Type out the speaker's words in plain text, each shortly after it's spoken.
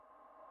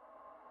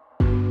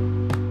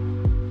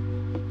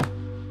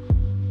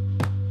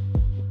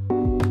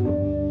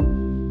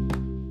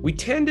We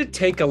tend to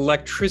take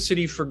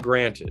electricity for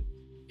granted.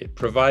 It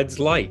provides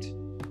light.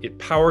 It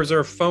powers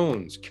our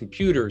phones,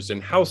 computers,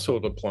 and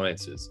household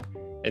appliances.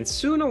 And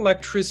soon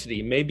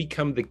electricity may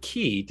become the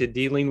key to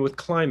dealing with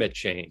climate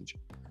change,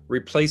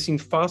 replacing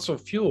fossil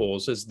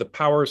fuels as the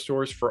power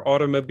source for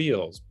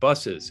automobiles,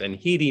 buses, and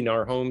heating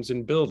our homes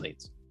and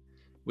buildings.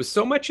 With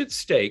so much at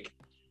stake,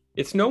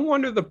 it's no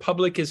wonder the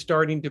public is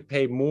starting to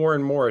pay more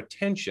and more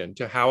attention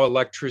to how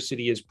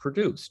electricity is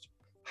produced,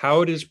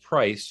 how it is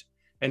priced,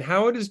 and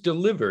how it is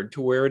delivered to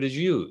where it is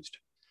used.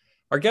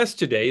 Our guest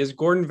today is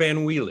Gordon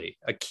Van Welie,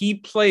 a key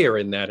player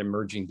in that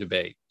emerging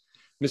debate.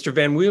 Mr.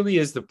 Van Welie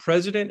is the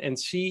president and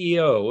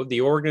CEO of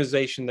the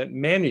organization that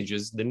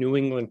manages the New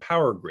England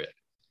power grid.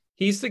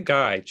 He's the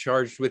guy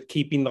charged with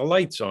keeping the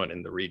lights on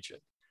in the region.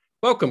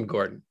 Welcome,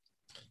 Gordon.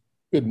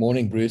 Good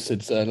morning, Bruce.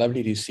 It's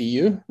lovely to see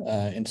you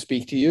and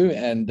speak to you.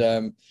 And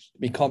let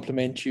me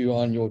compliment you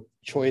on your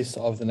choice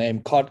of the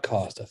name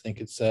Codcast. I think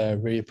it's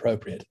very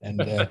appropriate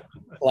and I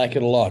like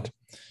it a lot.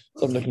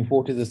 So I'm looking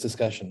forward to this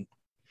discussion.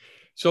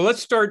 So let's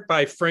start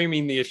by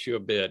framing the issue a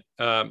bit.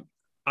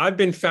 I've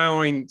been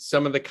following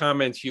some of the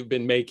comments you've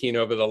been making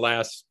over the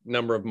last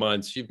number of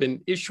months. You've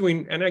been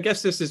issuing, and I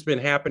guess this has been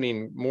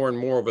happening more and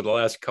more over the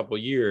last couple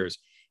of years,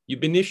 you've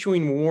been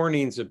issuing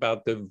warnings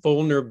about the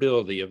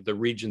vulnerability of the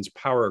region's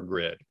power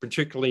grid,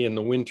 particularly in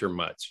the winter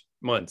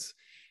months.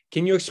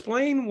 Can you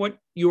explain what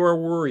you are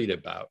worried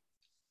about?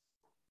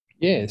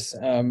 Yes.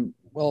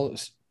 Well,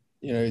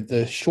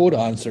 the short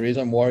answer is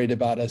I'm worried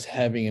about us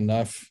having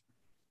enough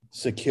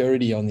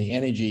security on the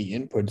energy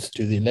inputs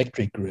to the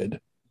electric grid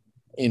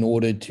in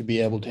order to be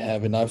able to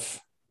have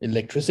enough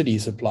electricity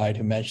supply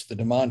to match the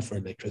demand for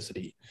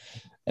electricity.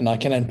 And I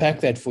can unpack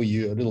that for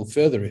you a little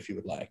further if you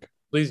would like.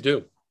 Please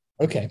do.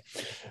 Okay.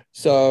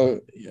 So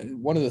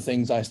one of the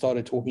things I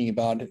started talking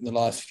about in the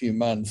last few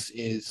months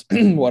is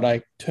what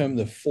I term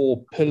the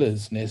 4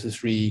 pillars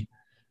necessary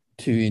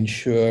to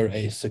ensure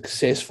a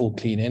successful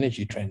clean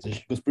energy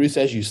transition. Because Bruce,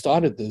 as you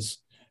started this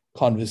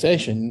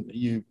conversation,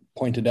 you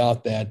pointed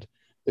out that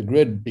the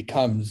grid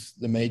becomes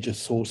the major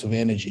source of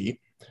energy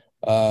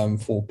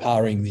for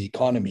powering the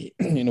economy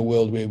in a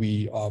world where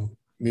we are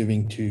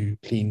moving to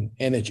clean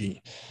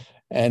energy.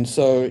 And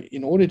so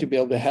in order to be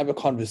able to have a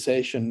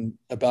conversation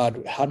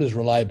about how does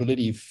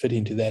reliability fit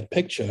into that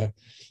picture,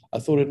 I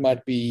thought it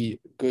might be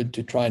good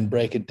to try and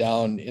break it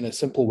down in a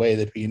simple way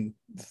that we can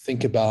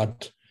think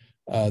about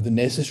the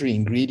necessary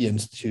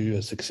ingredients to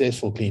a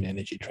successful clean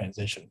energy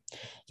transition.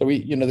 So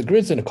the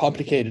grid's a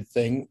complicated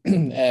thing,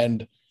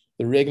 and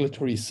the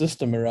regulatory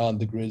system around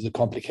the grid is a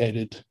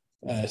complicated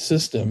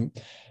system.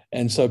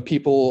 And so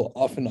people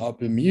often are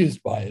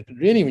bemused by it. But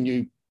really, when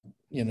you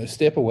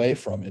step away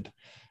from it,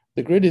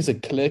 the grid is a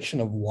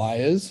collection of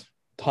wires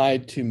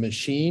tied to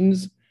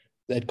machines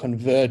that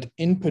convert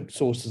input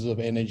sources of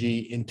energy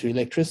into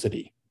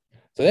electricity.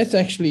 So that's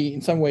actually,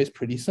 in some ways,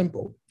 pretty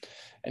simple.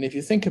 And if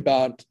you think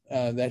about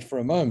that for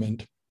a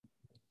moment,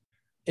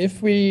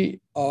 if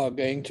we are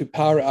going to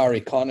power our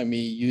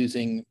economy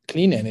using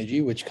clean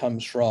energy, which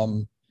comes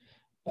from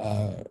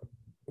the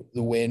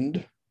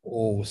wind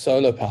or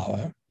solar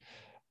power,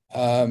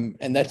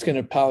 and that's going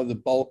to power the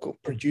bulk or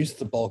produce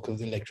the bulk of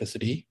the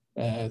electricity.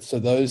 So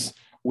those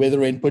weather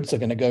inputs are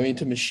going to go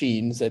into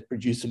machines that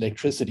produce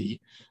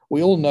electricity.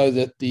 We all know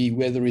that the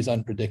weather is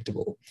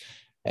unpredictable.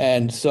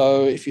 And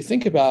so if you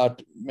think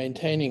about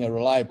maintaining a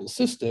reliable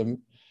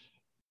system,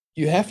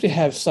 you have to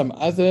have some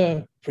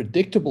other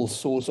predictable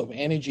source of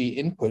energy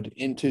input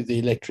into the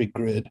electric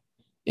grid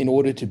in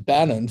order to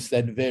balance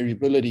that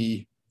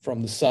variability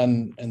from the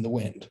sun and the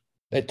wind.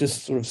 That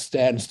just sort of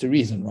stands to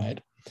reason, right?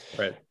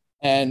 Right.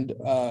 And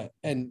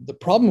the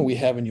problem we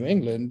have in New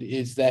England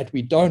is that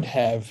we don't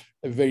have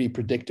a very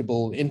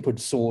predictable input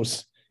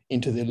source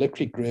into the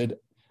electric grid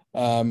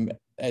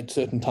at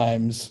certain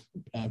times,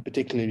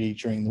 particularly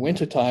during the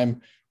winter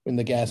time when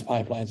the gas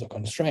pipelines are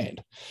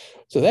constrained.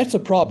 So that's a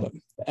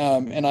problem.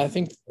 And I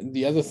think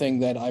the other thing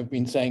that I've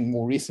been saying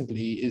more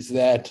recently is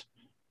that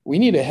we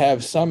need to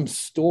have some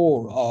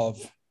store of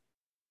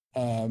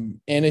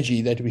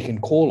energy that we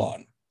can call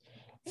on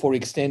for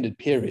extended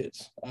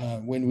periods.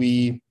 When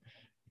we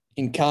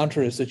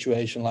encounter a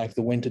situation like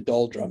the winter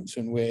doldrums,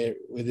 and where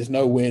there's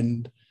no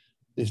wind,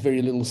 there's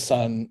very little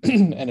sun,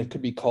 and it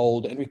could be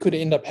cold, and we could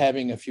end up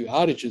having a few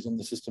outages on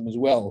the system as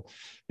well.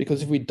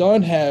 Because if we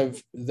don't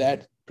have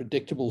that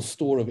predictable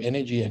store of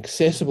energy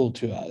accessible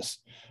to us,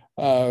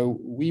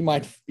 we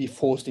might be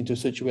forced into a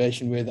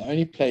situation where the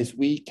only place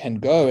we can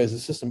go as a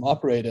system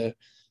operator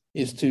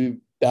is to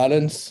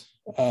balance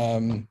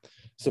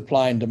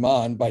supply and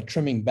demand by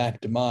trimming back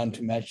demand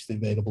to match the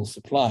available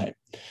supply.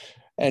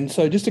 And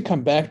so just to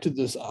come back to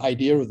this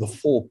idea of the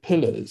 4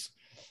 pillars,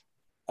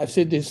 I've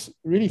said there's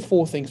really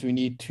 4 things we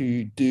need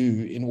to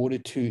do in order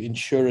to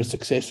ensure a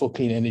successful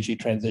clean energy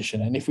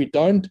transition. And if we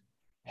don't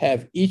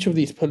have each of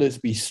these pillars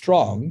be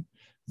strong,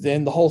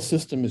 then the whole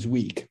system is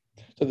weak.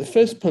 So the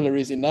first pillar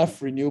is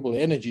enough renewable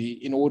energy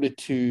in order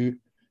to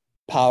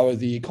power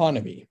the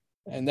economy.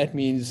 And that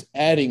means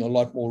adding a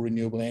lot more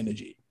renewable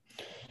energy.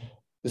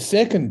 The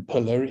second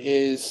pillar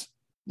is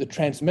the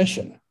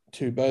transmission.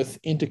 to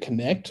both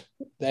interconnect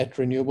that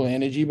renewable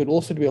energy, but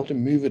also to be able to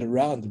move it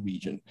around the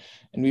region.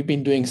 And we've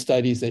been doing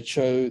studies that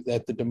show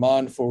that the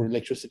demand for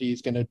electricity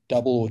is going to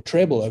double or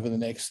treble over the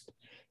next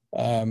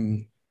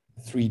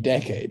 3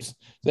 decades.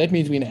 So that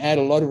means we're going to add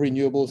a lot of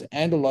renewables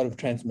and a lot of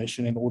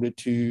transmission in order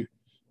to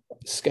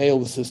scale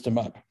the system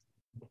up.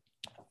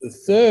 The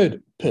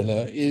third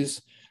pillar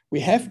is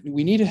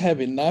we need to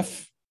have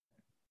enough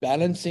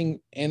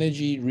balancing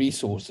energy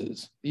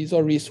resources. These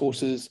are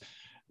resources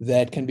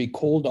that can be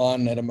called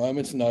on at a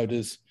moment's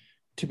notice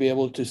to be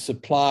able to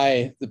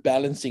supply the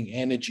balancing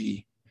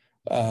energy,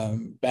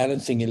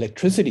 balancing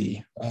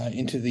electricity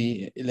into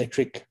the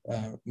electric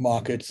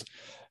markets.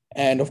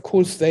 And of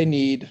course, they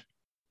need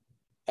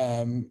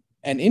an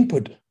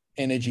input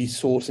energy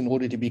source in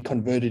order to be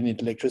converted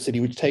into electricity,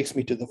 which takes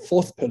me to the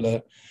fourth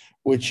pillar,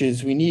 which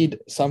is we need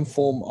some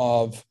form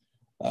of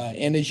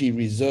energy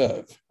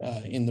reserve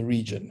in the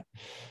region.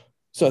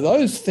 So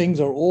those things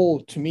are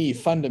all, to me,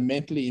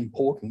 fundamentally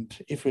important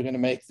if we're going to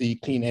make the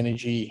clean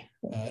energy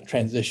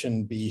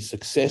transition be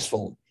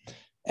successful.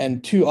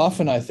 And too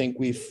often, I think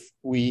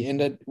we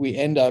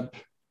end up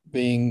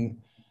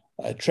being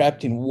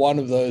trapped in one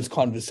of those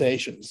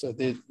conversations. So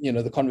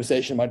the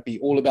conversation might be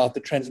all about the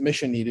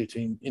transmission needed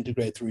to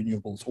integrate the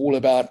renewables, all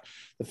about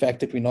the fact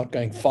that we're not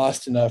going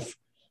fast enough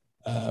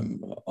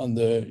on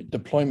the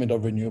deployment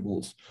of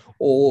renewables,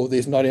 or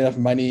there's not enough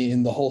money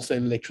in the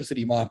wholesale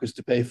electricity markets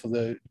to pay for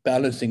the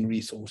balancing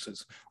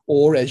resources.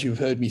 Or, as you've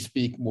heard me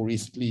speak more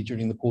recently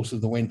during the course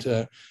of the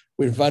winter,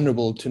 we're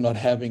vulnerable to not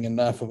having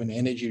enough of an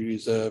energy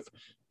reserve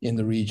in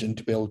the region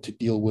to be able to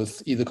deal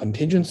with either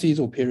contingencies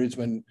or periods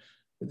when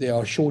there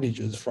are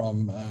shortages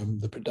from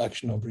the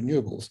production of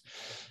renewables.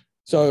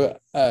 So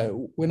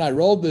when I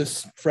rolled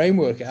this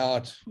framework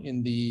out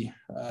in the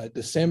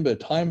December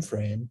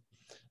timeframe,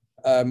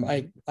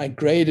 I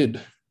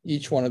graded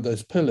each one of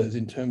those pillars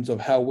in terms of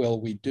how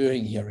well we're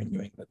doing here in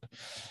New England.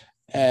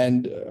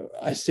 And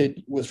I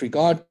said, with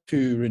regard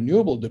to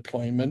renewable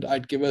deployment,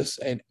 I'd give us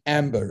an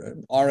amber,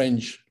 an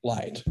orange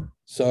light.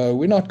 So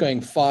we're not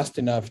going fast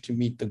enough to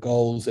meet the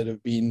goals that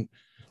have been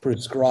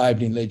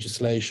prescribed in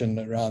legislation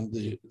around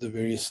the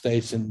various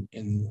states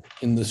in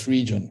this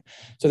region.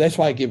 So that's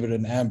why I give it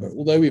an amber.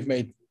 Although we've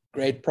made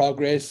great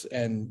progress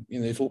and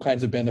there's all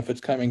kinds of benefits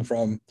coming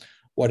from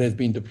what has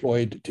been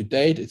deployed to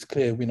date, it's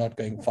clear we're not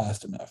going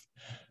fast enough.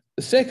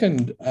 The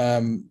second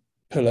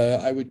pillar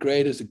I would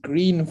grade as a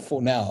green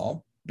for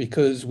now,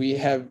 because we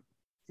have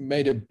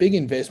made a big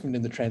investment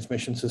in the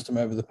transmission system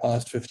over the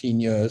past 15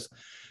 years.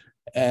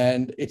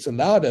 And it's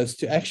allowed us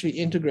to actually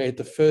integrate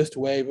the first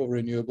wave of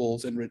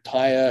renewables and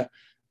retire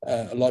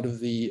a lot of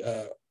the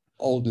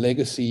old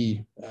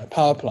legacy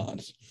power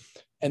plants.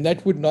 And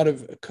that would not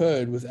have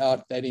occurred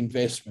without that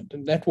investment.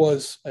 And that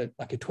was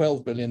like a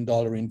 $12 billion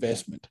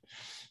investment.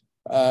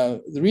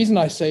 The reason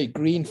I say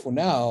green for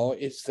now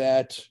is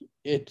that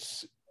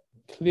it's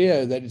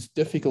clear that it's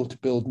difficult to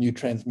build new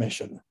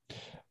transmission.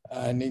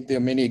 And there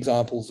are many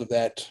examples of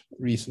that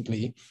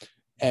recently.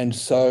 And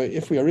so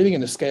if we are really going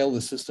to scale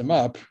the system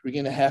up, we're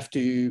going to have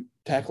to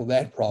tackle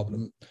that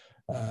problem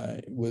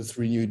with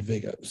renewed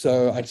vigor.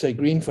 So I'd say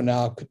green for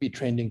now, could be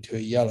trending to a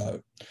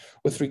yellow.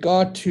 With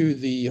regard to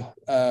the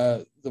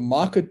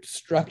market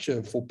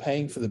structure for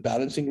paying for the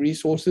balancing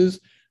resources,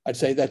 I'd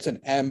say that's an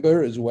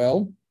amber as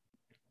well.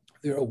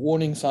 There are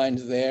warning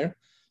signs there.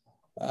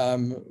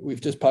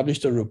 We've just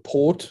published a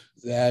report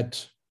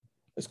that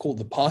is called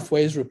the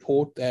Pathways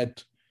Report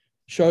that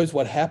shows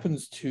what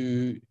happens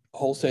to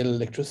wholesale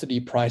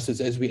electricity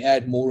prices as we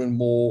add more and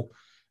more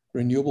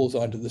renewables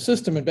onto the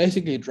system, and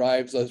basically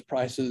drives those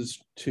prices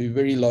to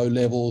very low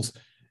levels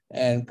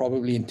and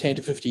probably in 10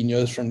 to 15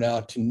 years from now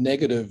to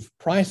negative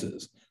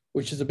prices,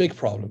 which is a big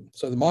problem.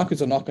 So the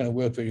markets are not going to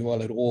work very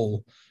well at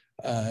all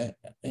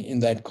in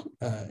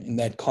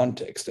that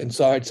context. And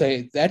so I'd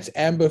say that's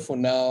amber for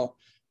now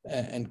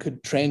and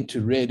could trend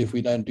to red if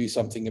we don't do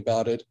something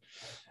about it.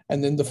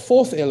 And then the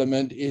fourth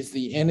element is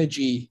the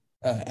energy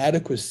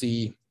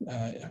adequacy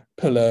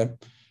pillar.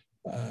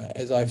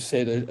 As I've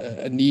said,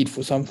 a need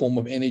for some form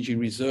of energy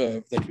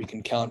reserve that we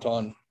can count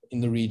on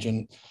in the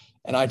region.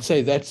 And I'd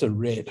say that's a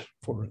red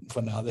for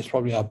now. That's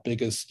probably our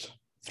biggest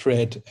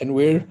threat. And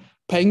we're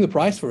paying the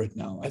price for it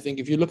now. I think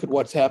if you look at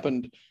what's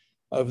happened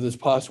over this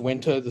past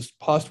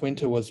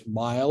winter was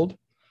mild.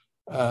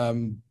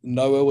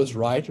 NOAA was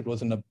right. It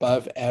was an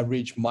above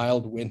average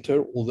mild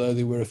winter, although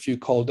there were a few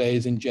cold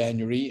days in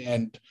January,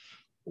 and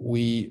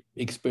we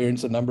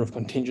experienced a number of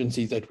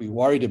contingencies that we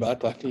worried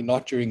about, luckily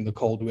not during the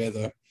cold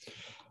weather.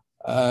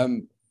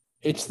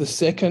 It's the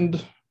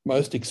second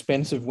most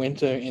expensive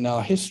winter in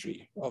our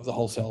history of the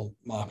wholesale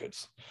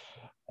markets,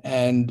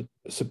 and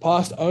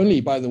surpassed only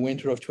by the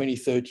winter of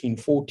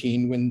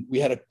 2013-14 when we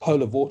had a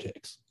polar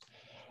vortex.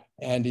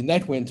 And in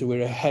that winter, we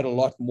had a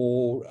lot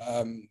more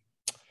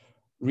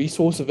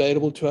resource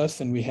available to us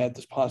than we had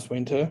this past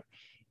winter.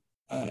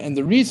 And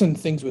the reason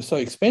things were so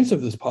expensive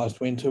this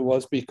past winter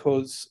was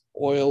because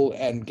oil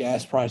and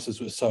gas prices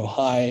were so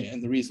high.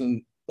 And the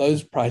reason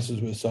those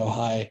prices were so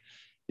high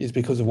is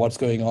because of what's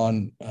going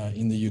on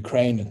in the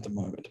Ukraine at the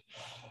moment.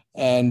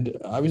 And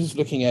I was just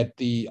looking at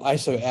the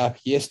ISO app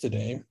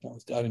yesterday. I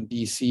was down in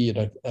DC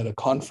at a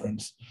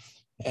conference.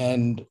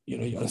 And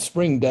on a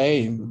spring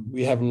day,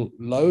 we have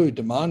low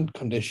demand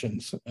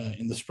conditions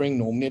in the spring.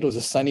 Normally, it was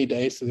a sunny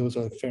day, so there was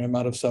a fair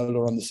amount of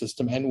solar on the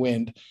system and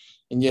wind,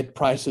 and yet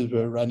prices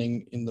were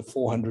running in the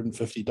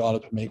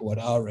 $450 per megawatt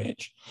hour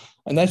range.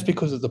 And that's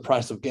because of the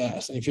price of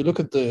gas. And if you look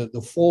at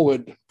the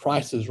forward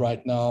prices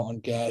right now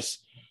on gas,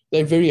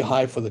 they're very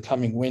high for the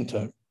coming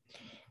winter.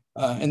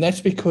 And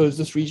that's because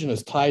this region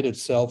has tied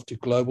itself to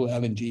global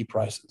LNG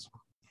prices.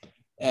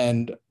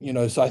 And,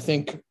 so I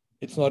think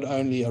it's not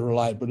only a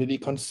reliability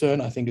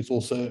concern, I think it's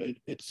also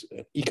it's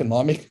an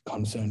economic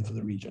concern for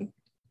the region.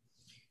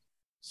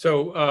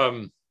 So,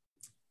 and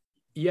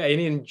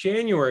in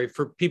January,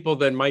 for people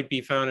that might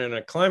be found in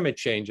a climate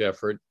change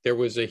effort, there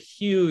was a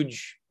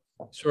huge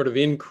sort of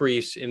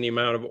increase in the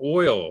amount of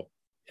oil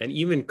and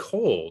even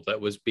coal that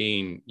was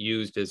being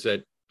used as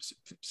a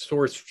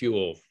source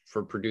fuel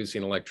for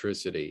producing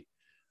electricity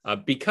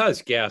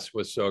because gas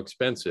was so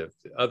expensive.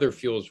 Other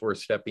fuels were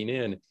stepping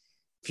in,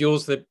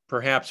 fuels that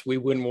perhaps we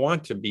wouldn't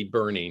want to be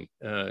burning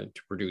to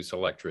produce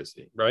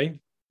electricity, right?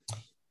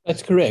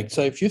 That's correct.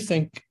 So if you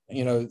think,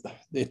 there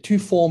are two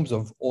forms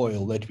of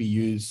oil that we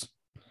use.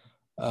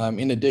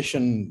 In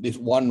addition, there's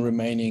one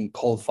remaining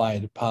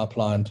coal-fired power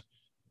plant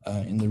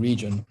in the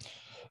region.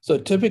 So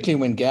typically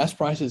when gas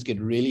prices get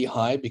really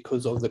high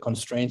because of the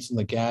constraints in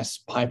the gas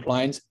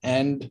pipelines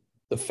and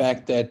the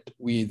fact that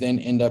we then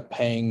end up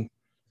paying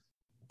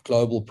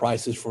global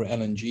prices for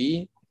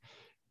LNG,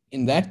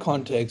 in that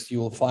context, you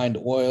will find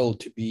oil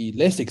to be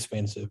less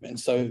expensive. And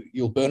so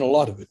you'll burn a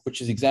lot of it,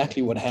 which is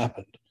exactly what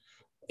happened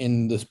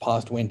in this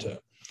past winter.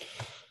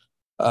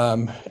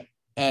 And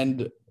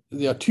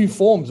there are two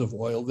forms of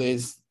oil.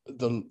 There's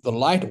the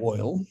light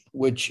oil,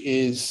 which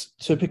is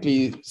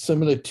typically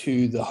similar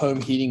to the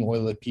home heating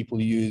oil that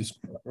people use.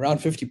 Around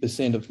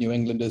 50% of New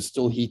Englanders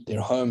still heat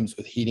their homes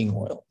with heating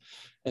oil.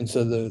 And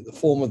so the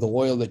form of the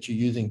oil that you're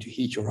using to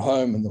heat your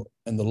home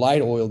and the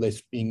light oil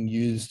that's being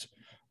used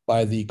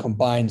by the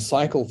combined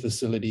cycle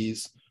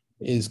facilities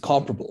is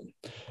comparable.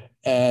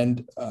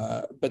 And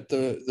but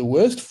the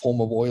worst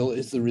form of oil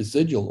is the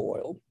residual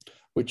oil,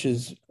 which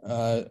is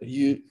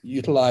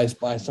utilized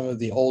by some of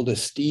the older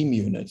steam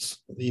units.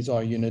 These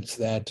are units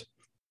that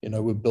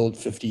were built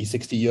 50,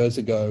 60 years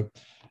ago.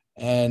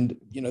 And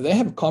they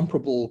have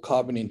comparable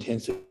carbon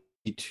intensity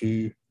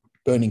to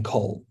burning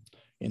coal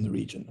in the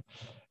region.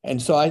 And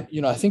so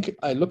I think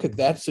I look at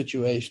that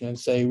situation and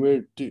say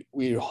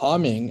we're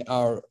harming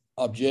our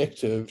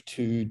objective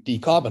to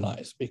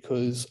decarbonize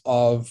because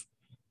of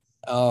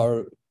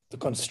the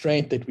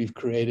constraint that we've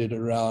created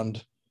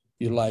around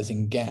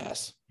utilizing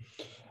gas.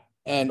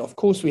 And of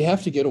course, we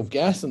have to get off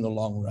gas in the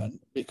long run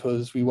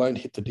because we won't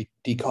hit the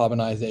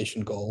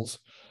decarbonization goals.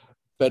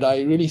 But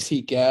I really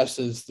see gas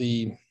as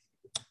the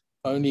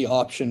only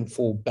option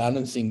for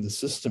balancing the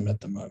system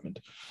at the moment.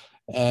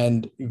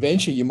 And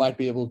eventually you might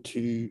be able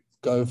to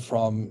go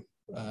from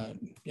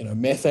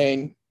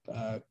methane,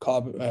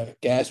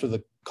 gas with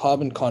a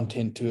carbon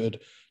content to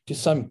it, to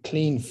some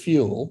clean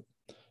fuel,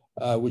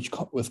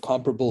 with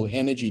comparable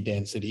energy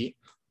density,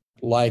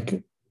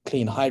 like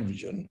clean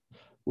hydrogen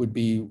would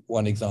be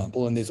one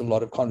example. And there's a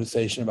lot of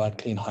conversation about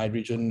clean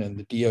hydrogen, and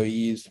the DOE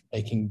is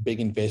making big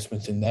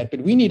investments in that.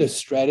 But we need a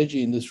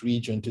strategy in this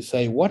region to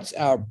say, what's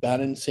our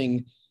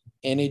balancing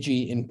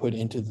energy input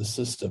into the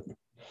system?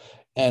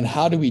 And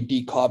how do we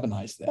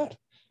decarbonize that?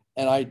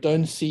 And I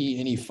don't see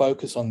any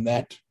focus on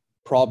that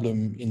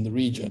problem in the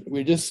region.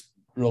 We're just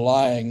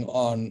relying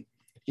on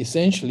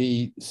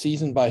essentially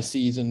season by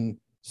season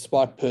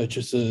spot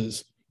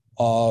purchases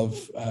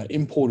of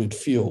imported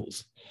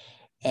fuels.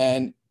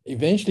 And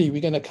eventually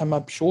we're going to come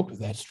up short with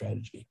that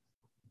strategy.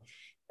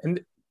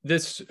 And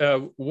this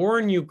war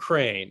in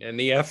Ukraine and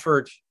the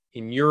effort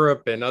in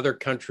Europe and other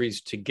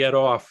countries to get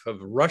off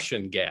of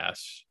Russian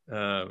gas.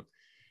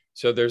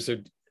 So there's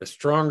a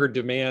stronger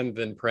demand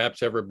than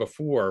perhaps ever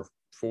before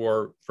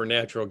for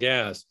natural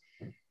gas.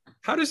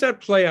 How does that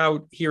play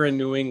out here in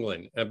New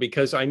England?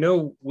 Because I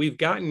know we've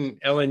gotten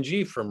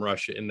LNG from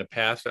Russia in the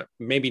past,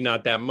 maybe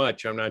not that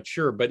much, I'm not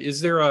sure, but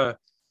is there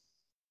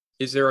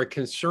a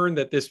concern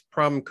that this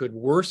problem could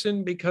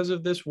worsen because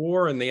of this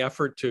war and the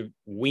effort to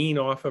wean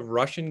off of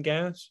Russian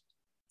gas?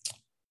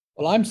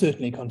 Well, I'm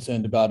certainly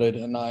concerned about it.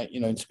 And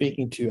in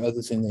speaking to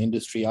others in the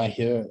industry, I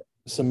hear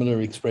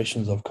similar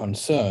expressions of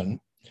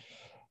concern.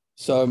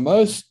 So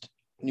most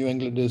New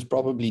Englanders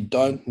probably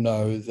don't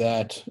know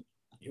that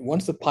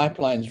once the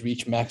pipelines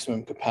reach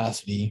maximum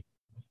capacity,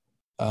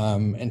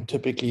 and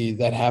typically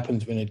that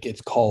happens when it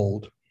gets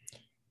cold,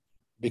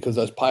 because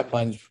those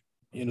pipelines,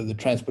 the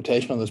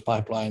transportation on those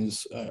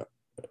pipelines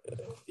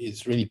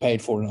is really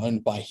paid for and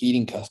owned by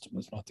heating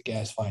customers, not the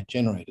gas-fired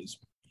generators.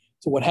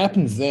 So what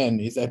happens then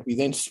is that we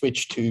then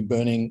switch to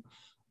burning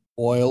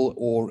oil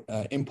or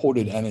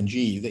imported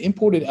LNG. The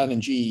imported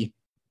LNG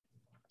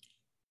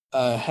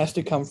has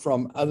to come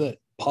from other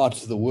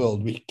parts of the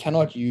world. We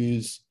cannot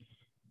use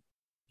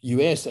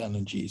US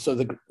LNG. So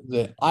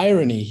the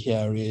irony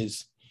here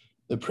is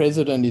the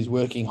president is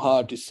working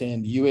hard to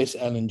send US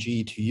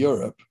LNG to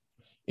Europe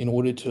in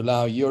order to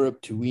allow Europe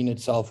to wean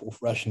itself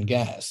off Russian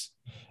gas.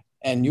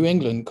 And New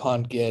England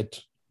can't get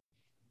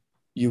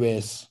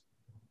US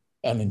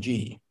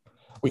LNG.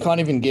 We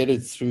can't even get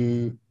it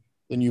through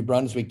the New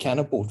Brunswick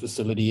Canaport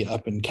facility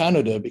up in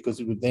Canada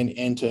because it would then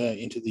enter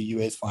into the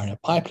US via a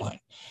pipeline.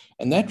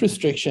 And that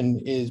restriction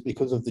is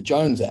because of the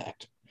Jones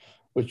Act,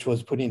 which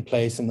was put in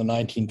place in the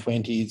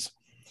 1920s.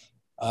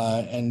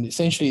 And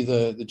essentially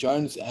the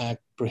Jones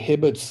Act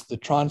prohibits the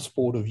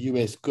transport of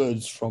US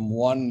goods from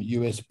one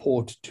US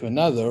port to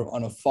another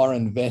on a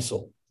foreign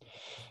vessel.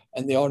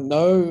 And there are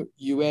no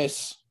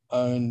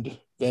US-owned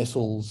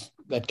vessels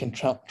that can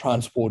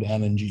transport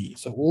LNG.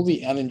 So all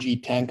the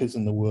LNG tankers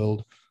in the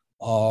world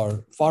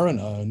are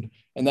foreign-owned,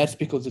 and that's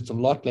because it's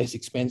a lot less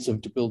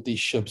expensive to build these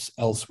ships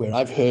elsewhere.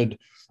 I've heard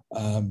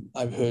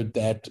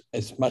that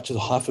as much as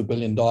 $500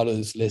 million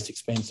less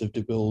expensive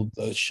to build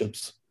those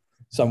ships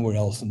somewhere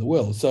else in the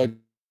world. So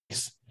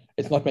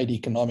it's not made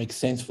economic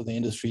sense for the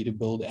industry to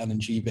build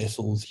LNG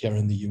vessels here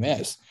in the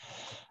US.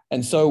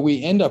 And so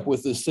we end up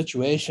with this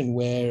situation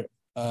where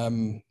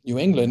New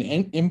England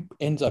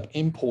ends up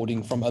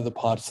importing from other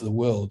parts of the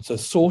world. So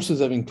sources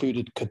have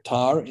included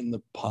Qatar in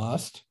the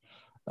past,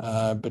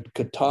 but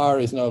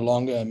Qatar is no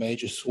longer a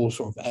major source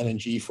of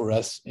LNG for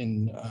us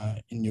in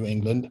New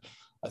England.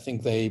 I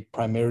think they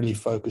primarily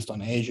focused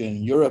on Asia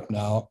and Europe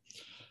now.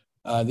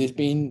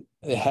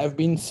 There have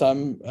been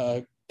some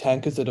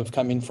tankers that have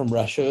come in from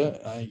Russia.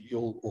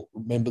 You'll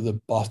remember the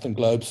Boston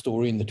Globe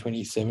story in the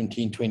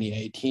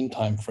 2017-2018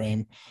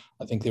 timeframe.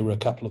 I think there were a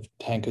couple of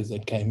tankers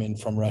that came in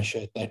from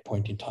Russia at that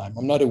point in time.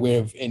 I'm not aware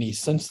of any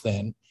since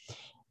then,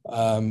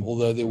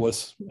 although there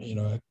was,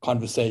 a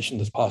conversation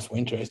this past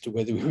winter as to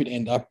whether we would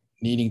end up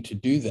needing to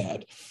do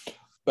that.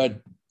 But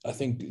I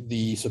think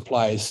the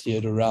suppliers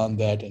steered around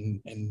that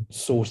and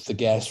sourced the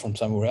gas from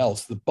somewhere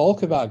else. The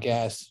bulk of our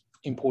gas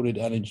imported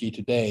LNG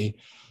today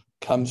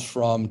comes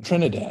from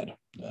Trinidad,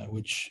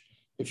 which,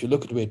 if you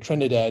look at where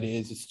Trinidad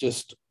is, it's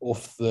just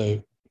off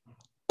the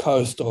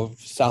coast of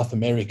South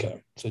America,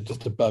 so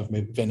just above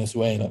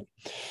Venezuela.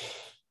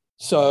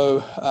 So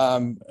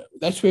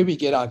that's where we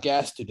get our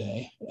gas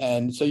today.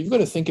 And so you've got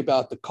to think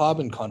about the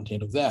carbon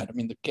content of that. I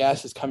mean, the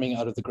gas is coming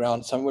out of the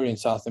ground somewhere in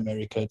South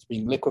America. It's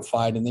being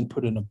liquefied and then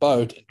put in a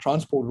boat and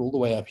transported all the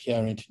way up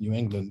here into New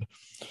England.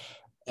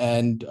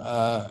 And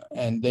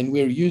then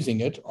we're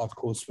using it, of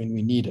course, when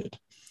we need it.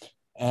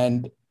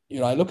 And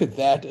I look at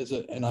that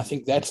and I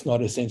think that's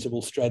not a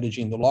sensible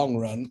strategy in the long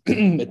run.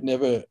 It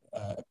never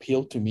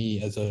appealed to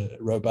me as a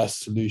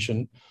robust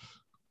solution,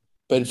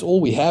 but it's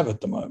all we have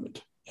at the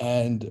moment.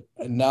 And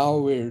now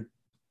we're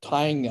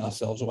tying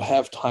ourselves, or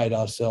have tied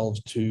ourselves,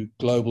 to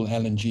global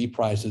LNG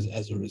prices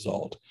as a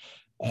result.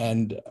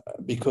 And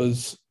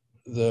because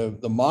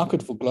the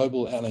market for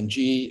global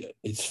LNG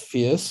is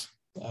fierce.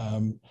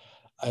 I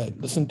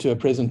listened to a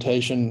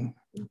presentation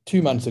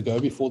 2 months ago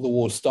before the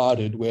war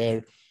started,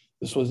 where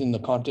this was in the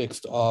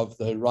context of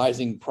the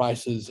rising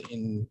prices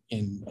in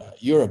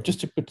Europe. Just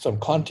to put some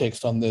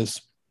context on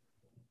this,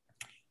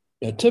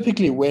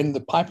 typically when the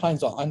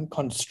pipelines are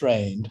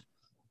unconstrained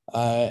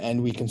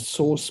and we can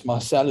source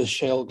Marcellus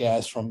shale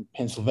gas from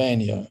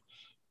Pennsylvania,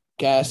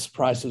 gas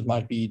prices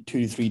might be $2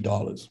 to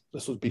 $3.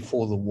 This was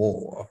before the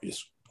war,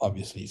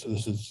 obviously. So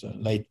this is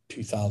late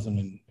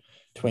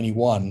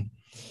 2021.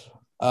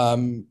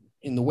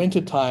 In the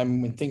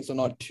wintertime, when things are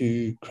not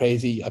too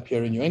crazy up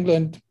here in New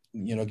England,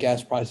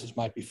 gas prices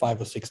might be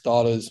 $5 or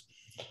 $6.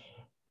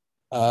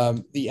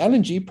 The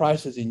LNG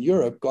prices in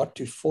Europe got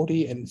to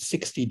 $40 and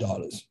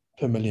 $60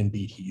 per million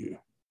BTU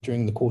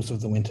during the course of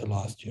the winter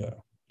last year.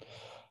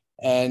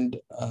 And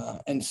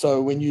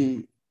so when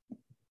you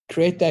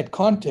create that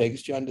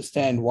context, you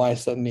understand why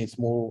suddenly it's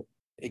more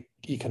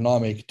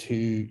economic to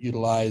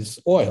utilize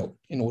oil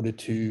in order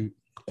to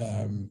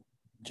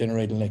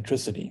generate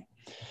electricity.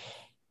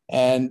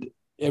 And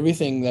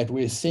everything that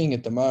we're seeing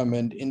at the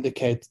moment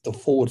indicates the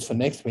forwards for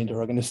next winter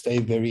are going to stay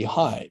very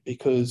high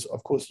because,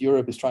 of course,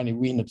 Europe is trying to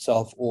wean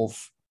itself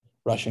off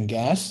Russian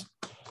gas.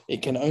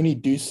 It can only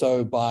do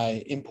so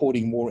by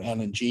importing more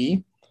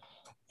LNG.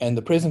 And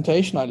the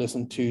presentation I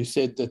listened to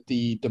said that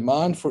the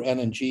demand for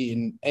LNG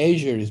in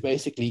Asia is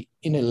basically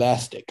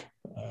inelastic.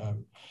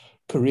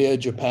 Korea,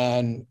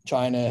 Japan,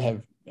 China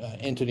have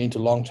entered into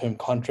long-term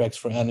contracts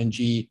for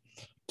LNG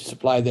to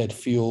supply that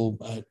fuel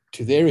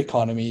to their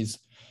economies.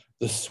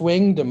 The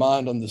swing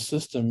demand on the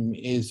system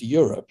is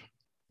Europe.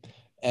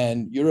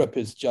 And Europe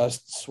has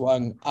just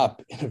swung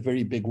up in a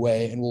very big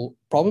way and will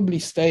probably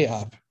stay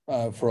up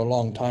for a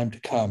long time to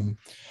come.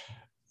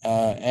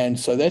 And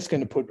so that's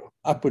going to put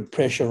upward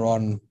pressure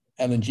on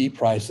LNG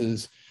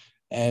prices,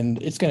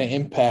 and it's going to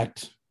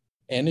impact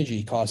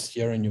energy costs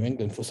here in New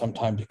England for some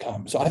time to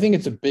come. So I think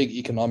it's a big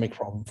economic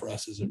problem for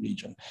us as a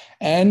region.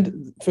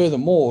 And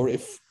furthermore,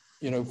 if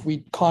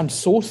we can't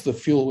source the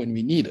fuel when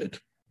we need it,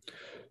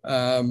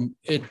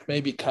 it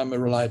may become a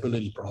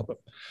reliability problem.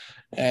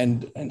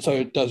 And so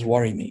it does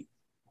worry me.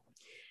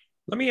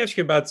 Let me ask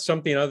you about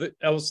something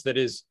else that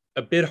is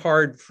a bit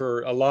hard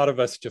for a lot of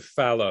us to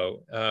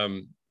follow.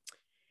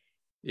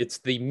 It's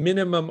the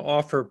minimum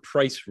offer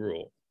price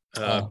rule.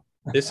 Oh.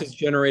 This has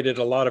generated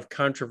a lot of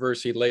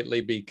controversy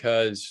lately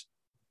because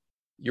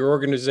your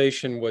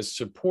organization was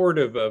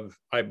supportive of,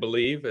 I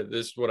believe,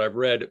 this is what I've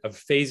read, of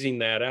phasing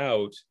that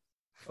out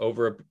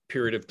over a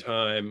period of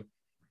time,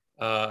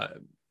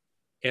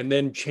 and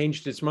then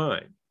changed its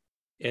mind.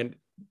 And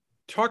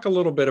talk a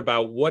little bit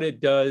about what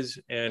it does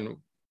and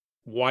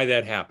why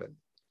that happened.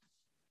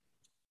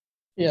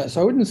 Yeah,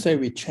 so I wouldn't say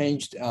we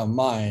changed our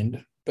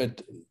mind,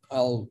 but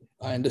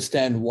I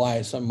understand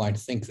why some might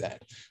think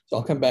that. So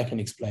I'll come back and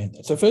explain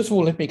that. So first of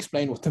all, let me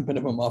explain what the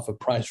minimum offer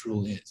price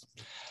rule is.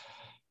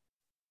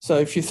 So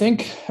if you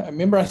think,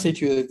 remember I said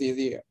to you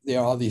that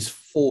there are these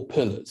four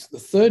pillars. The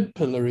third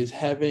pillar is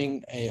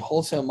having a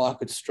wholesale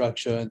market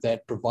structure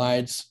that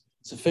provides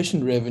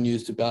sufficient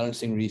revenues to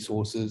balancing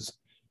resources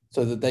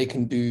so that they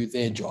can do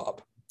their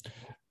job.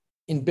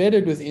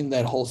 Embedded within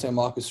that wholesale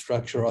market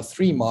structure are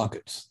three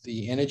markets: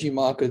 the energy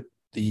market,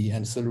 the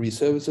ancillary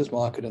services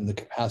market, and the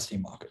capacity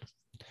market.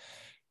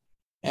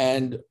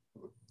 And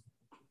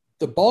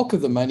the bulk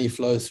of the money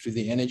flows through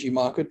the energy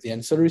market. The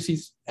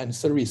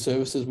ancillary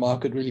services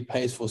market really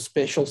pays for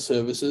special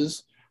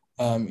services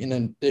in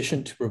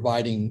addition to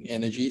providing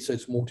energy. So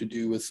it's more to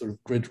do with sort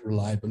of grid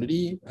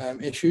reliability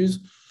issues.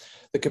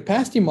 The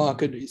capacity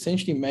market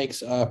essentially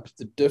makes up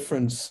the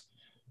difference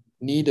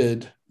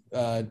needed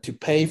to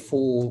pay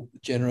for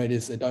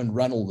generators that don't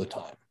run all the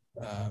time.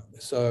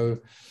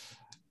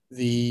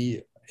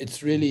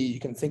 It's really, you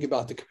can think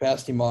about the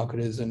capacity market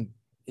as an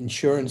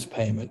insurance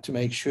payment to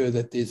make sure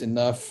that there's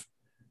enough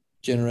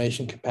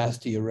generation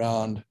capacity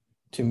around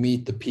to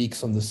meet the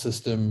peaks on the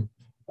system,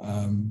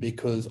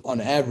 because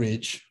on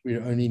average,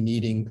 we're only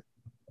needing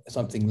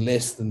something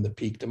less than the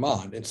peak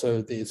demand. And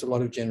so there's a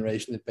lot of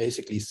generation that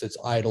basically sits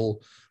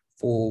idle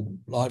for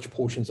large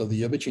portions of the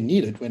year, but you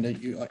need it when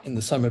you are in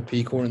the summer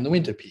peak or in the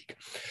winter peak.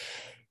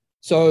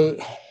 So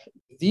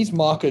these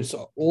markets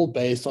are all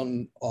based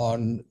on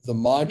the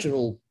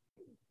marginal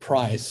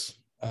price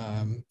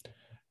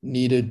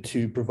needed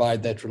to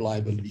provide that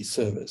reliability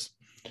service.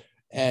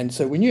 And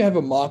so when you have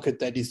a market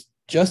that is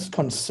just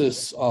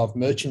consists of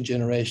merchant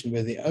generation,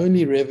 where the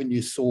only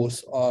revenue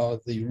source are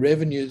the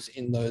revenues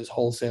in those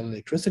wholesale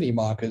electricity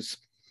markets,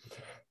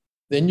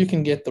 then you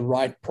can get the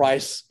right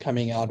price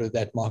coming out of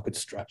that market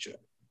structure.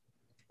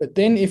 But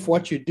then if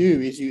what you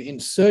do is you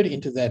insert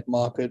into that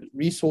market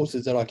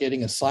resources that are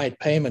getting a side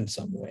payment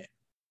somewhere,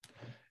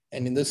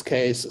 and in this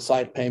case, a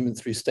side payment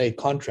through state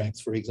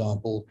contracts, for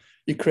example,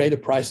 you create a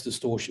price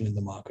distortion in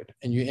the market,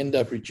 and you end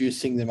up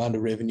reducing the amount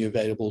of revenue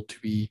available to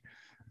be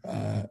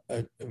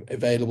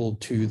available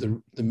to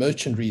the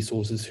merchant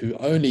resources who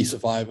only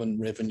survive on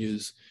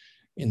revenues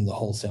in the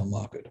wholesale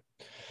market.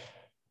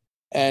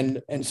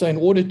 And so in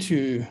order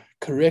to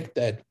correct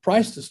that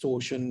price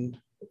distortion,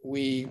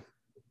 we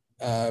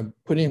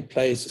put in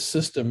place a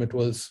system. It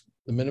was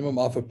the minimum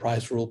offer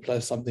price rule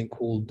plus something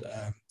called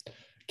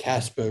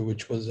Casper,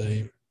 which was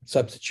a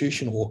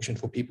substitution auction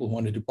for people who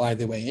wanted to buy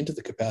their way into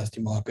the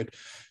capacity market,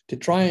 to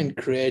try and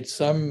create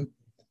some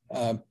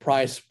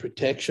price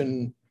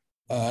protection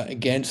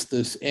against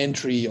this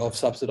entry of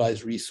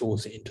subsidized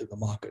resource into the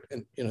market.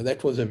 And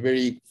that was a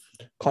very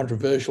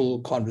controversial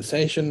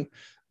conversation.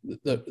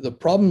 The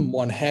problem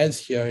one has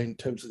here in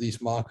terms of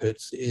these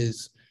markets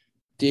is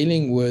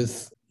dealing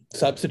with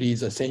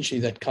subsidies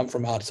essentially that come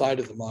from outside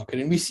of the market.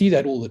 And we see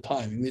that all the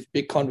time. And there's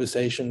big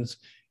conversations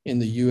in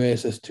the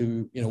US as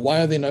to,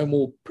 why are there no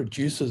more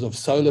producers of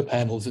solar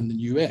panels in the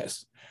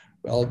US?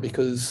 Well,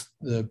 because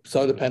the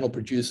solar panel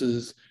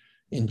producers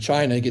in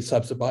China get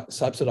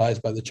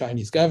subsidized by the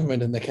Chinese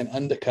government, and they can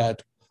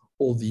undercut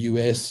all the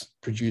US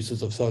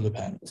producers of solar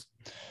panels.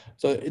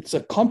 So it's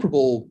a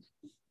comparable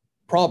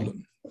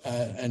problem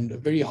and a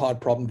very hard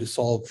problem to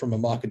solve from a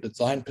market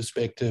design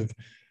perspective.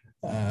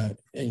 And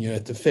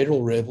at the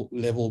federal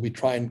level, we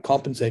try and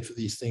compensate for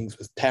these things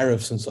with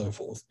tariffs and so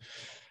forth.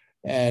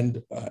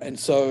 And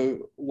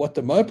so what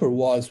the MOPR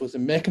was a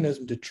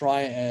mechanism to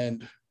try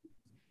and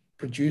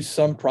produce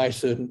some price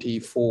certainty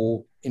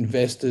for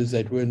investors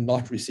that were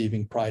not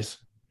receiving price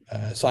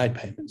side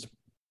payments.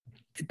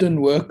 It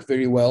didn't work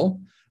very well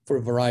for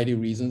a variety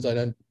of reasons. I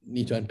don't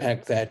need to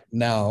unpack that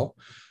now.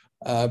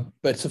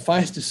 But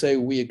suffice to say,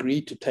 we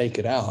agreed to take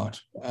it out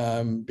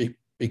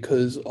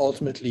because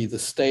ultimately the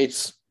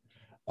states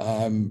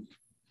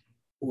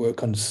were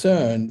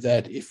concerned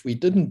that if we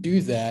didn't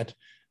do that,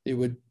 there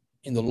would,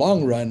 in the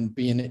long run,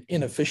 be an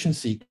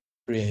inefficiency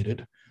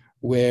created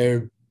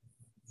where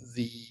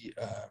the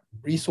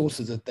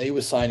resources that they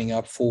were signing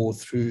up for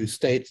through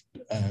state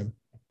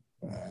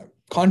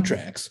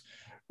contracts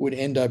would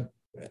end up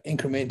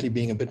incrementally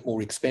being a bit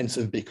more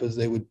expensive because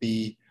they would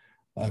be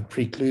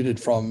precluded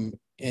from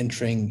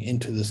entering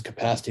into this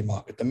capacity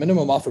market. The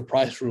minimum offer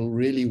price rule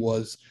really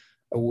was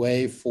a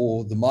way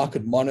for the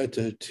market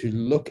monitor to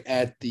look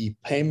at the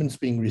payments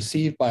being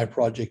received by a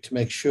project to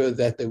make sure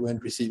that they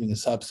weren't receiving a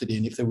subsidy.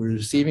 And if they were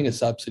receiving a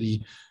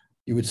subsidy,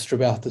 you would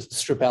strip out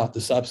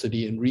the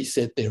subsidy and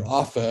reset their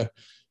offer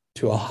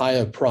to a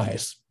higher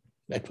price.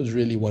 That was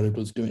really what it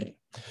was doing.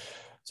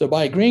 So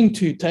by agreeing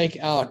to take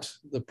out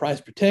the price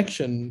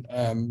protection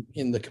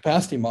in the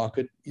capacity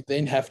market, you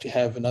then have to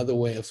have another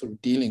way of sort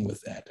of dealing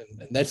with that.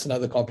 And that's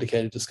another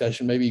complicated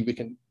discussion. Maybe we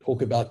can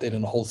talk about that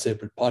in a whole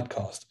separate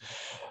podcast.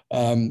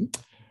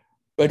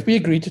 But we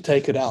agreed to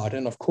take it out.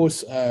 And of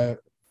course,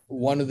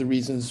 one of the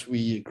reasons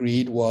we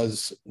agreed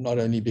was not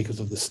only because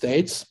of the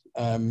states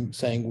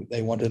saying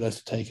they wanted us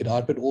to take it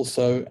out, but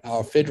also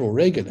our federal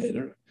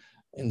regulator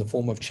in the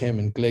form of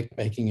Chairman Glick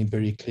making it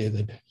very clear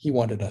that he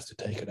wanted us to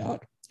take it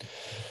out.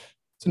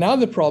 So now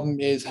the problem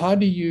is, how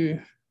do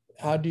you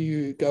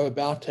go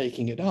about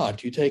taking it out?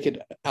 Do you take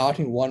it out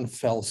in one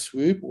fell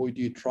swoop, or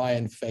do you try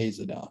and phase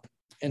it out?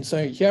 And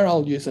so here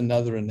I'll use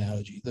another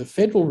analogy. The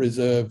Federal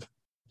Reserve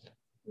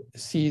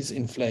sees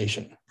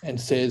inflation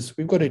and says,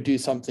 we've got to do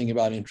something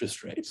about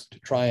interest rates to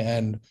try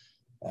and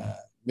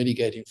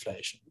mitigate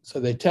inflation.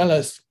 So they tell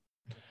us,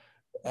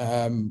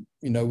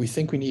 we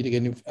think we need to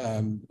get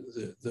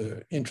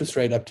the interest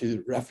rate up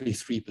to roughly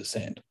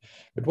 3%.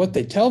 But what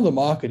they tell the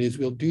market is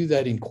we'll do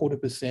that in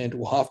 0.25%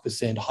 or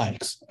 0.5%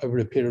 hikes over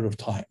a period of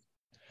time.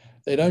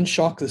 They don't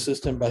shock the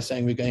system by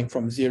saying we're going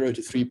from 0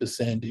 to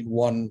 3% in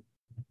one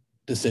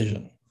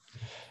decision.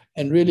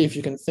 And really, if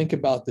you can think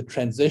about the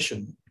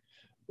transition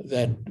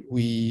that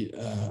we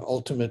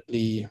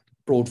ultimately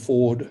brought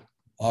forward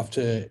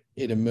after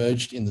it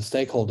emerged in the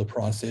stakeholder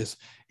process,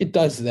 it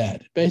does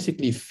that. It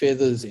basically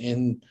feathers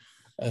in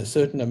a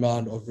certain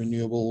amount of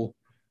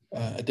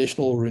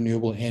additional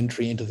renewable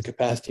entry into the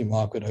capacity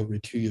market over a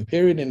 2-year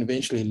period and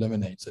eventually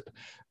eliminates it.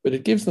 But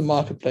it gives the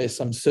marketplace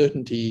some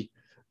certainty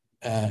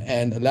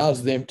and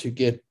allows them to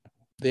get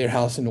their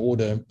house in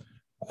order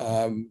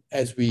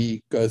as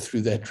we go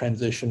through that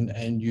transition,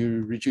 and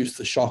you reduce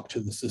the shock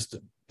to the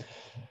system.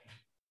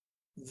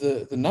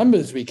 The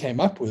numbers we came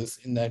up with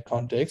in that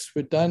context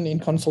were done in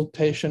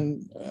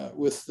consultation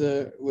with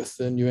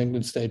the New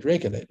England state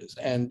regulators,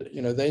 and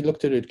they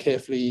looked at it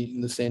carefully in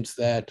the sense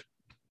that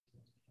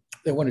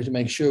they wanted to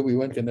make sure we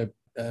weren't going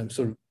to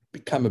sort of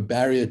become a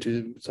barrier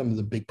to some of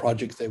the big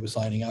projects they were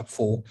signing up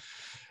for.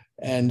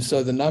 And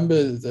so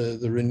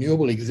the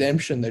renewable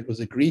exemption that was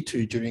agreed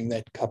to during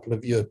that couple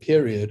of year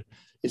period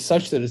is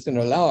such that it's going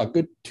to allow a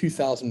good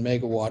 2,000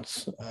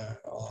 megawatts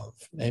of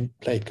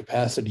nameplate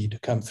capacity to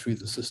come through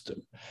the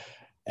system.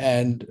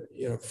 And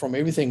from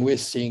everything we're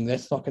seeing,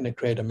 that's not going to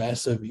create a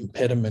massive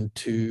impediment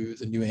to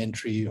the new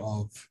entry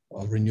of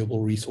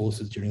renewable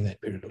resources during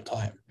that period of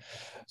time.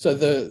 So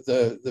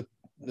the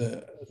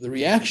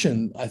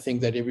reaction, I think,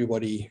 that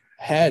everybody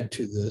had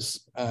to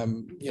this,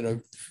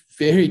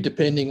 varied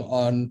depending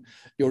on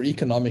your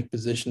economic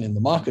position in the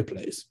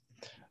marketplace.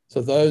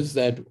 So those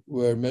that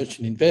were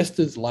merchant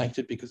investors liked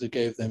it because it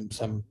gave them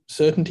some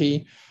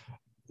certainty.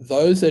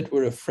 Those that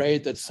were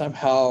afraid that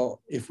somehow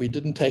if we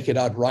didn't take it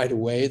out right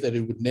away, that it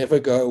would never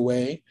go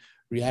away,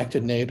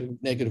 reacted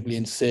negatively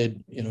and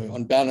said,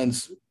 on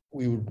balance,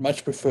 we would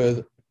much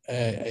prefer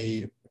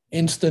a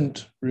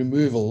instant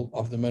removal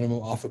of the minimum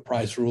offer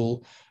price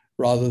rule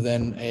rather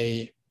than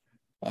a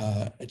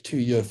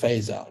 2-year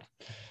phase out.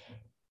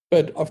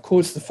 But of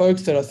course, the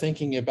folks that are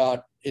thinking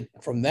about it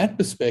from that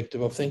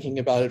perspective, of thinking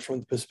about it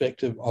from the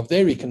perspective of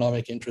their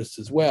economic interests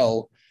as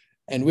well,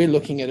 and we're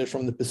looking at it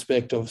from the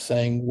perspective of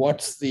saying,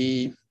 what's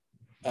the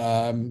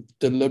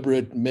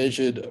deliberate,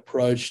 measured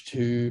approach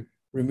to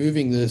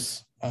removing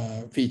this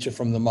feature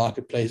from the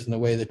marketplace in a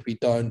way that we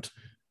don't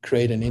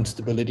create an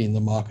instability in the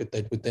market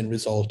that would then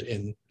result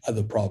in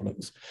other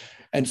problems.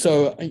 And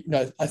so,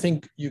 I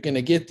think you're going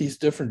to get these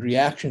different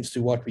reactions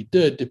to what we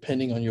did,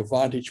 depending on your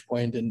vantage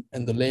point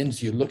and the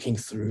lens you're looking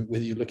through,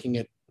 whether you're looking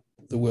at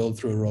the world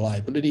through a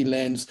reliability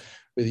lens,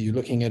 whether you're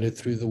looking at it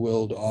through the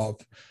world of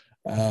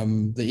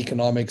the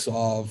economics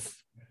of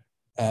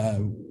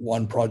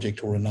one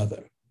project or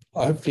another.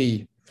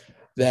 Hopefully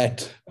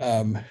that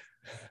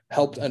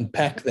helped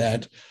unpack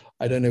that.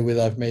 I don't know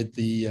whether I've made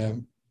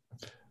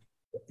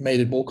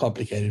it more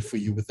complicated for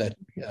you with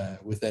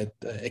that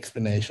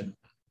explanation.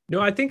 No,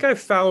 I think I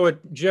follow it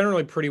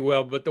generally pretty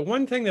well, but the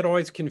one thing that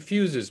always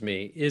confuses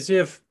me is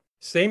if,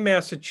 say,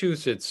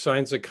 Massachusetts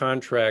signs a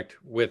contract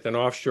with an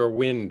offshore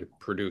wind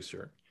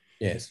producer.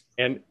 Yes.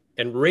 And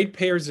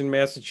ratepayers in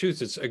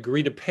Massachusetts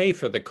agree to pay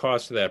for the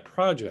cost of that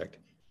project.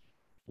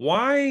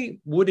 Why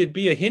would it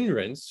be a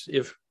hindrance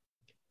if,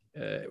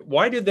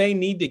 why do they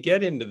need to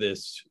get into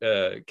this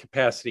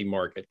capacity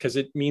market? Because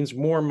it means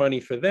more money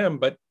for them,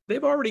 but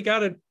they've already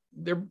got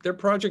their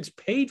projects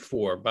paid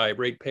for by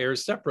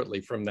ratepayers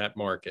separately from that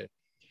market.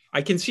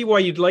 I can see why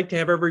you'd like to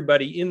have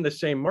everybody in the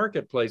same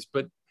marketplace,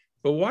 but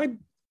why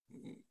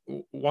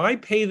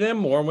pay them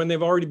more when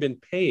they've already been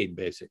paid,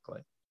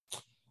 basically?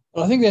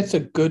 Well, I think that's a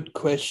good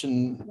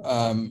question,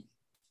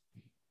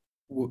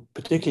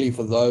 particularly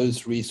for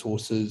those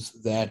resources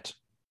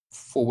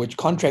for which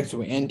contracts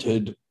were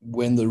entered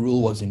when the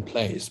rule was in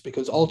place,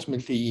 because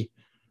ultimately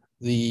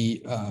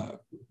the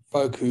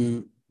folk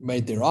who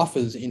made their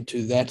offers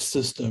into that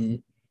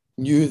system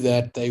knew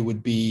that they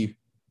would be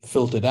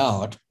filtered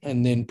out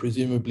and then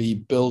presumably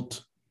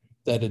built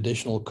that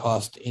additional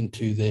cost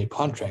into their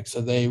contract. So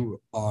they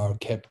are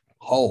kept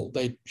whole.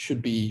 They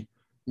should be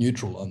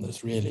neutral on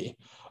this, really.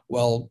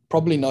 Well,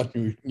 probably not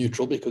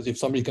neutral, because if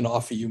somebody's going to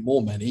offer you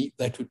more money,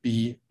 that would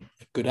be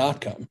a good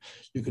outcome.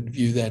 You could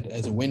view that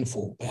as a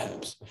windfall,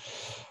 perhaps.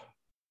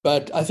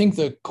 But I think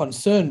the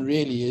concern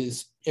really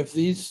is if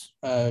these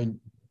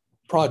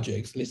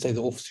projects, let's say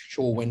the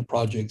offshore wind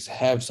projects,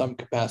 have some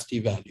capacity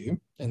value,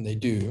 and they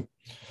do,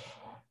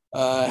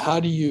 how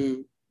do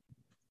you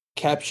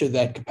capture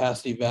that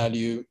capacity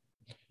value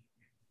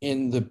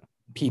in the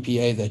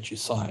PPA that you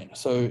sign?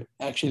 So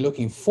actually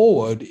looking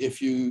forward,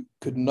 if you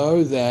could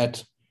know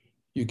that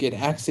you get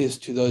access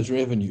to those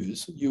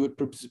revenues, you would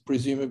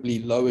presumably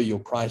lower your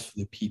price for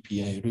the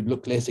PPA. It would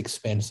look less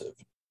expensive.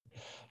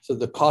 So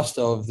the cost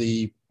of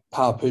the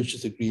power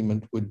purchase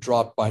agreement would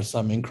drop by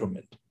some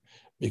increment,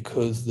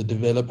 because the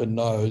developer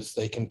knows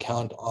they can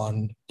count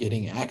on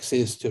getting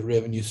access to a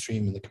revenue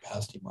stream in the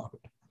capacity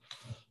market.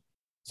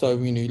 So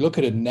when you look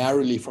at it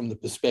narrowly from the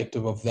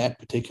perspective of that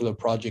particular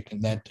project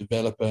and that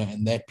developer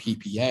and that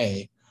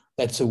PPA,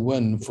 that's a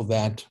win for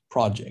that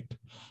project.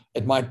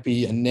 It might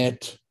be a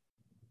net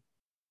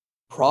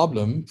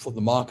problem for the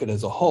market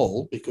as a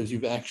whole, because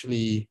you've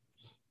actually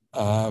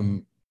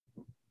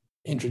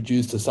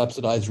introduced a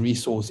subsidized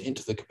resource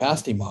into the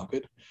capacity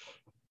market,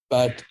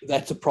 but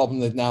that's a problem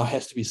that now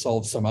has to be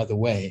solved some other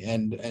way.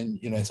 And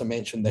as I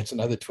mentioned, that's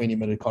another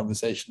 20-minute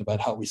conversation about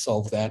how we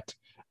solve that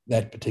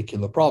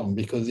particular problem,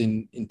 because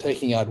in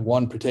taking out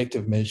one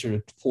protective measure,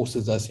 it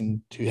forces us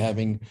into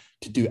having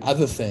to do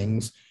other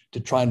things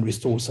to try and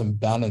restore some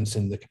balance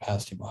in the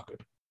capacity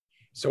market.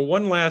 So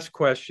one last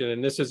question,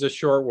 and this is a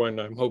short one,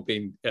 I'm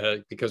hoping,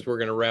 because we're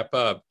going to wrap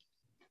up.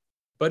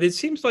 But it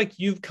seems like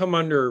you've come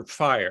under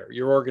fire,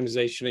 your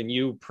organization and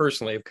you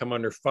personally have come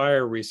under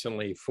fire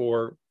recently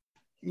for,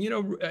 in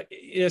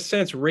a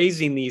sense,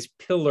 raising these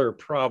pillar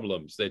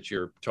problems that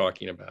you're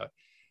talking about.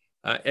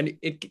 And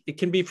it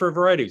can be for a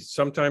variety.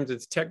 Sometimes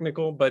it's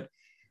technical, but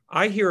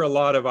I hear a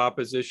lot of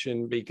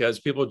opposition because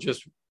people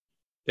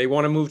they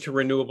want to move to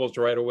renewables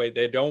right away.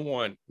 They don't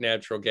want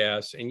natural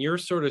gas. And you're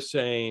sort of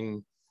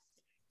saying,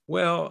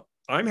 well,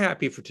 I'm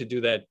happy to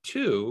do that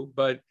too,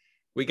 but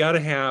we got to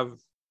have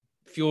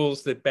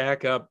fuels that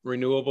back up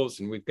renewables,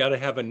 and we've got to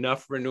have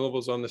enough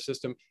renewables on the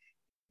system.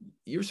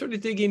 You're sort of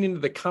digging into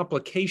the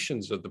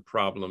complications of the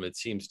problem, it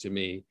seems to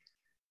me,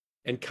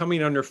 and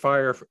coming under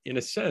fire, in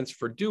a sense,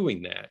 for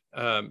doing that.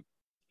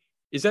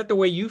 Is that the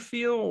way you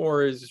feel,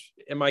 or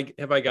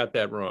have I got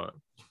that wrong?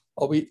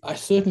 I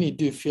certainly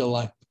do feel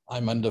like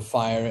I'm under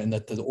fire, and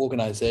that the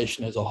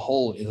organization as a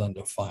whole is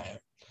under fire.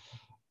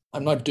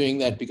 I'm not doing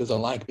that because I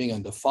like being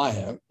under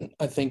fire.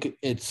 I think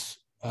it's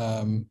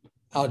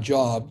our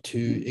job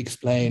to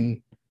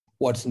explain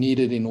what's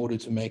needed in order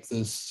to make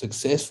this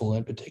successful,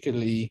 and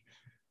particularly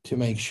to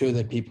make sure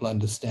that people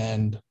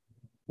understand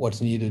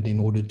what's needed in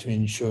order to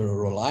ensure a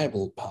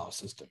reliable power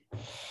system.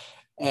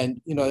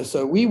 And,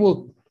 so we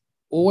will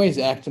always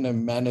act in a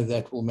manner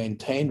that will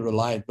maintain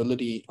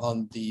reliability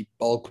on the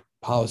bulk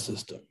power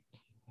system.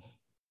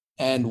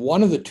 And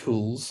one of the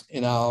tools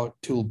in our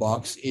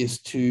toolbox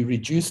is to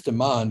reduce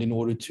demand in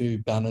order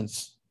to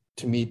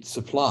meet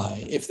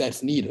supply, if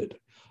that's needed.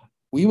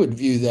 We would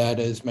view that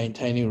as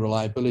maintaining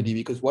reliability,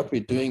 because what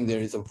we're doing there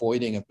is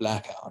avoiding a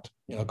blackout,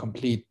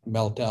 complete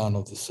meltdown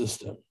of the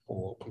system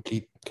or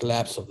complete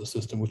collapse of the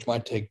system, which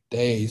might take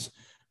days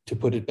to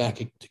put it back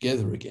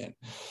together again.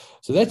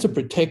 So that's a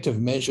protective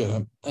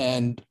measure,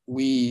 and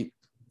we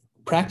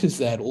practice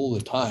that all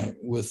the time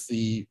with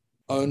the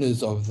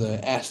owners of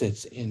the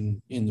assets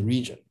in the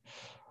region.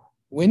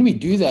 When we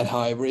do that,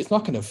 however, it's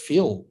not going to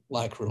feel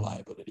like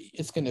reliability.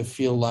 It's going to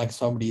feel like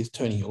somebody is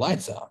turning your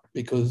lights out,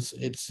 because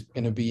it's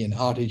going to be an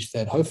outage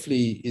that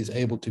hopefully is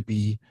able to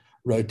be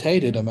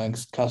rotated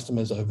amongst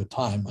customers over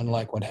time,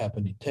 unlike what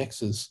happened in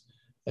Texas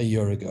a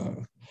year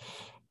ago.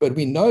 But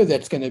we know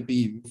that's going to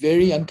be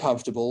very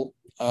uncomfortable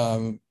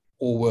or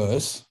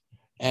worse,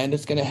 and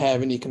it's going to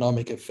have an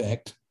economic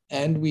effect.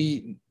 And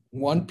we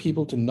want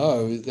people to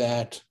know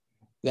that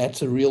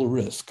that's a real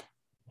risk,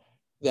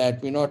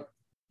 that we're not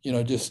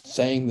just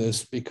saying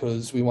this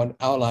because we want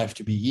our life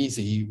to be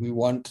easy. We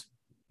want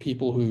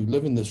people who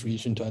live in this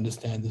region to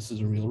understand this is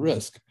a real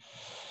risk.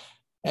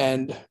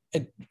 And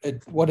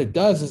what it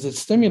does is it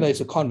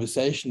stimulates a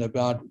conversation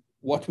about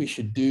what we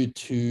should do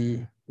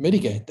to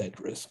mitigate that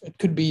risk. It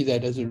could be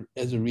that as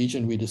a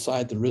region, we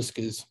decide the risk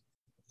is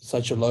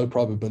such a low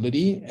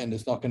probability and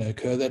it's not going to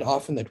occur that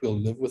often that we'll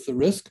live with the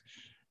risk.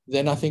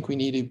 Then I think we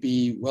need to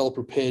be well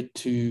prepared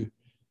to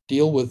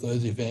deal with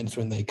those events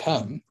when they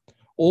come.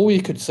 Or we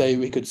could say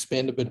we could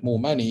spend a bit more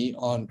money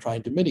on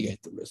trying to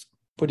mitigate the risk,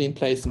 put in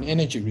place an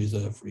energy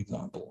reserve, for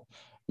example,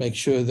 make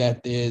sure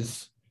that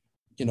there's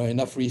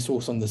enough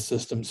resource on the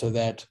system so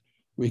that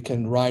we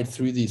can ride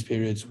through these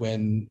periods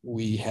when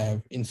we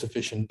have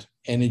insufficient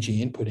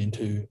energy input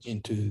into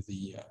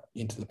the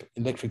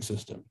electric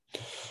system.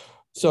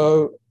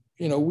 So,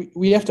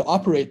 we have to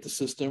operate the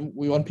system.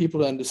 We want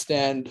people to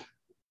understand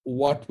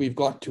what we've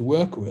got to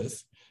work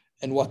with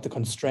and what the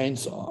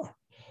constraints are.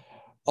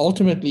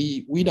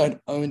 Ultimately, we don't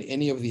own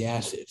any of the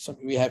assets.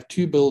 We have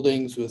two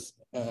buildings with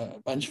a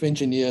bunch of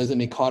engineers and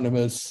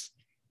economists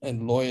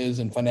and lawyers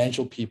and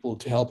financial people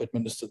to help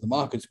administer the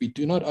markets. We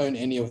do not own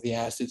any of the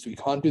assets. We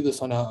can't do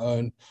this on our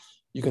own.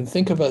 You can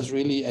think of us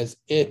really as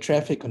air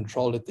traffic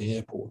control at the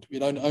airport. We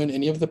don't own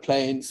any of the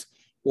planes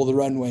or the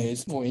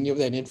runways or any of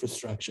that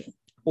infrastructure.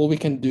 All we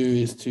can do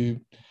is to,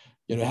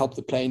 help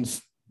the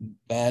planes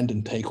land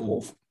and take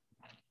off.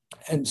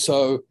 And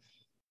so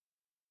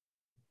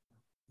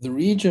the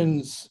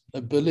region's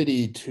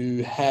ability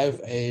to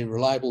have a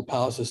reliable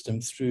power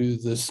system through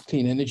this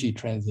clean energy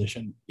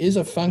transition is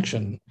a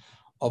function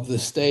of the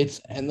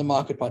states and the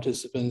market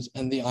participants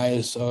and the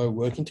ISO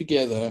working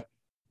together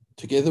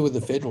with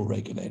the federal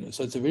regulator.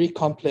 So it's a very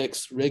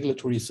complex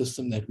regulatory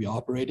system that we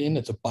operate in.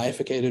 It's a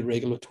bifurcated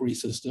regulatory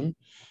system.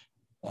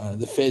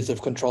 The feds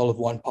have control of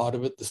one part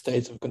of it, the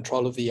states have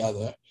control of the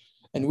other.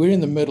 And we're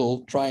in the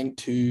middle trying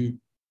to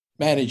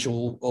manage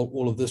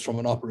all of this from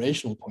an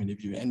operational point of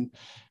view.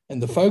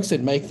 And the folks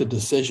that make the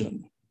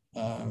decision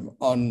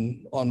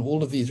on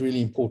all of these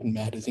really important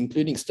matters,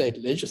 including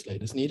state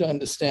legislators, need to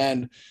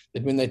understand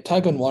that when they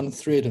tug on one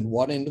thread in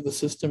one end of the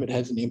system, it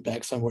has an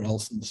impact somewhere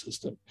else in the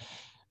system.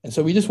 And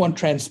so we just want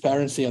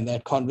transparency on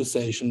that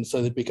conversation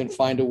so that we can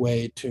find a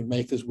way to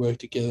make this work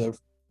together,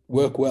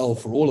 work well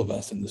for all of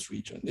us in this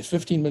region. There's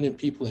 15 million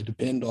people that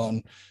depend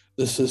on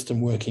the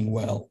system working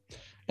well.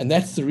 And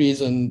that's the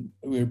reason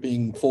we're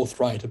being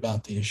forthright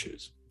about the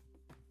issues.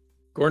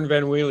 Gordon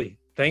Van Welie,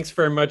 thanks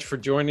very much for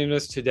joining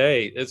us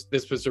today.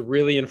 This was a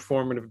really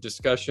informative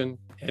discussion.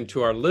 And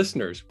to our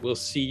listeners, we'll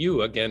see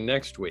you again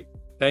next week.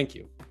 Thank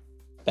you.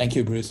 Thank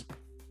you, Bruce.